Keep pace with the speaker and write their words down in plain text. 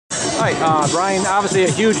All right, Brian, obviously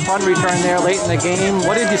a huge punt return there late in the game.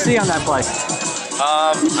 What did you see on that play?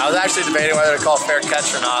 I was actually debating whether to call fair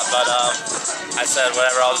catch or not, but I said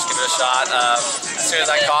whatever, I'll just give it a shot. As soon as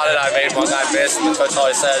I caught it, I made one guy miss, and the coach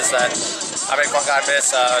always says that I make one guy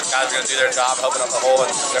miss, guys are going to do their job, open up the hole, and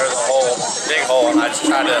there was a hole, big hole, and I just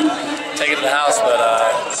tried to take it to the house, but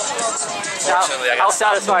fortunately I got. How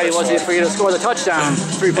satisfied was it for you to score the touchdown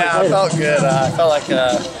 3 plays Yeah, later? I felt good. I felt like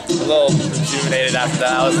a little rejuvenated after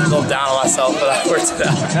that. I was a little down on myself, but I worked it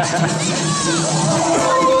out.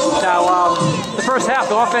 Now, the first half,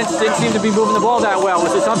 the offense didn't seem to be moving the ball that well.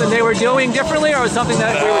 Was it something they were doing differently, or was it something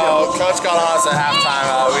that we were doing? Coach got on us at halftime.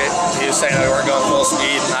 He was saying that we weren't going full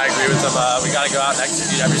speed, and I agree with him. We got to go out and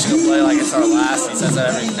execute every single play like it's our last. He says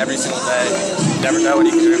that every single day. You never know when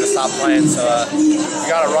you can do to stop playing. So we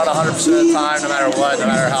got to run 100% of the time, no matter what, no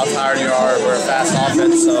matter how tired you are. We're a fast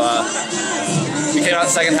offense, so we came out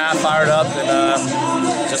the second half fired up, and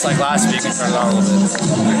just like last week, we turned it on a little bit.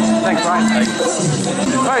 Thanks, Brian. Thank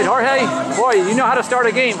you. All right, Jorge, boy, you know how to start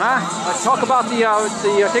a game, huh? Let's talk about the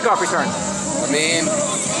kickoff return. I mean,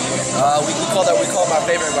 we call my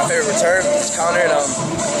favorite return, this counter, and I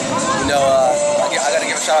got to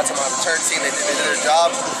give a shout out to my return team. They did their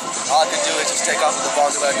job. All I could do is just take off with the ball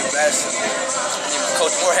and do what I do best. And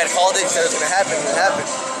Coach Moorhead called it, said it was going to happen, and it happened.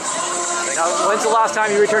 Now, when's the last time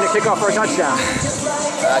you returned a kickoff for a touchdown?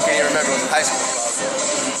 I can't even remember. It was in high school.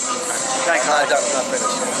 Thanks, I'm not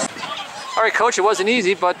finished. All right, Coach, it wasn't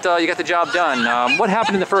easy, but you got the job done. What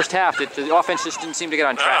happened in the first half? The offense just didn't seem to get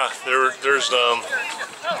on track. There's no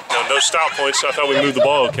stop points. I thought we moved the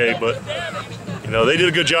ball okay, but they did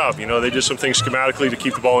a good job. They did some things schematically to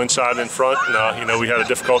keep the ball inside and in front. And we had a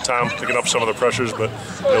difficult time picking up some of the pressures, but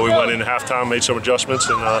we went into halftime, made some adjustments,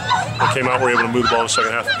 and we came out. We were able to move the ball in the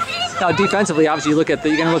second half. Now, defensively, obviously, you're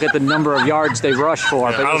going to look at the number of yards they rushed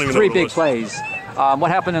for, but it was 3 big plays.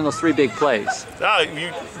 What happened in those 3 big plays?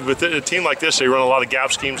 With a team like this, they run a lot of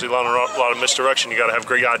gap schemes. They run a lot of misdirection. You got to have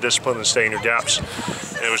great eye discipline and stay in your gaps.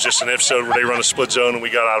 And it was just an episode where they run a split zone and we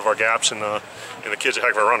got out of our gaps. And the kid's a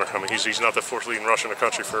heck of a runner. I mean, he's not the 4th leading rusher in the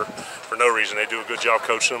country for no reason. They do a good job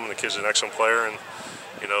coaching him, and the kid's an excellent player. And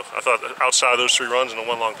I thought outside of those 3 runs and the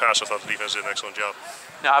 1 long pass, I thought the defense did an excellent job.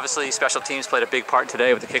 Now, obviously, special teams played a big part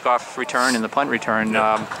today with the kickoff return and the punt return.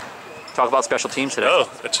 Yeah. Talk about special teams today.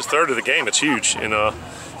 Oh, it's a third of the game. It's huge. And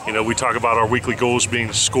we talk about our weekly goals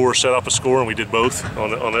being score, set up a score, and we did both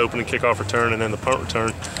on the opening kickoff return and then the punt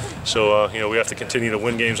return. So we have to continue to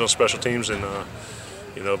win games on special teams and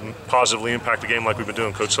positively impact the game like we've been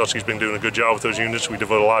doing. Coach Sutsky's been doing a good job with those units. We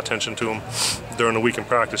devote a lot of attention to them during the week in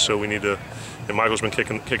practice. So we need to. And Michael's been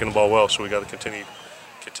kicking the ball well. So we got to continue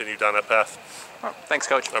down that path. All right, thanks,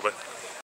 Coach. All right, bye.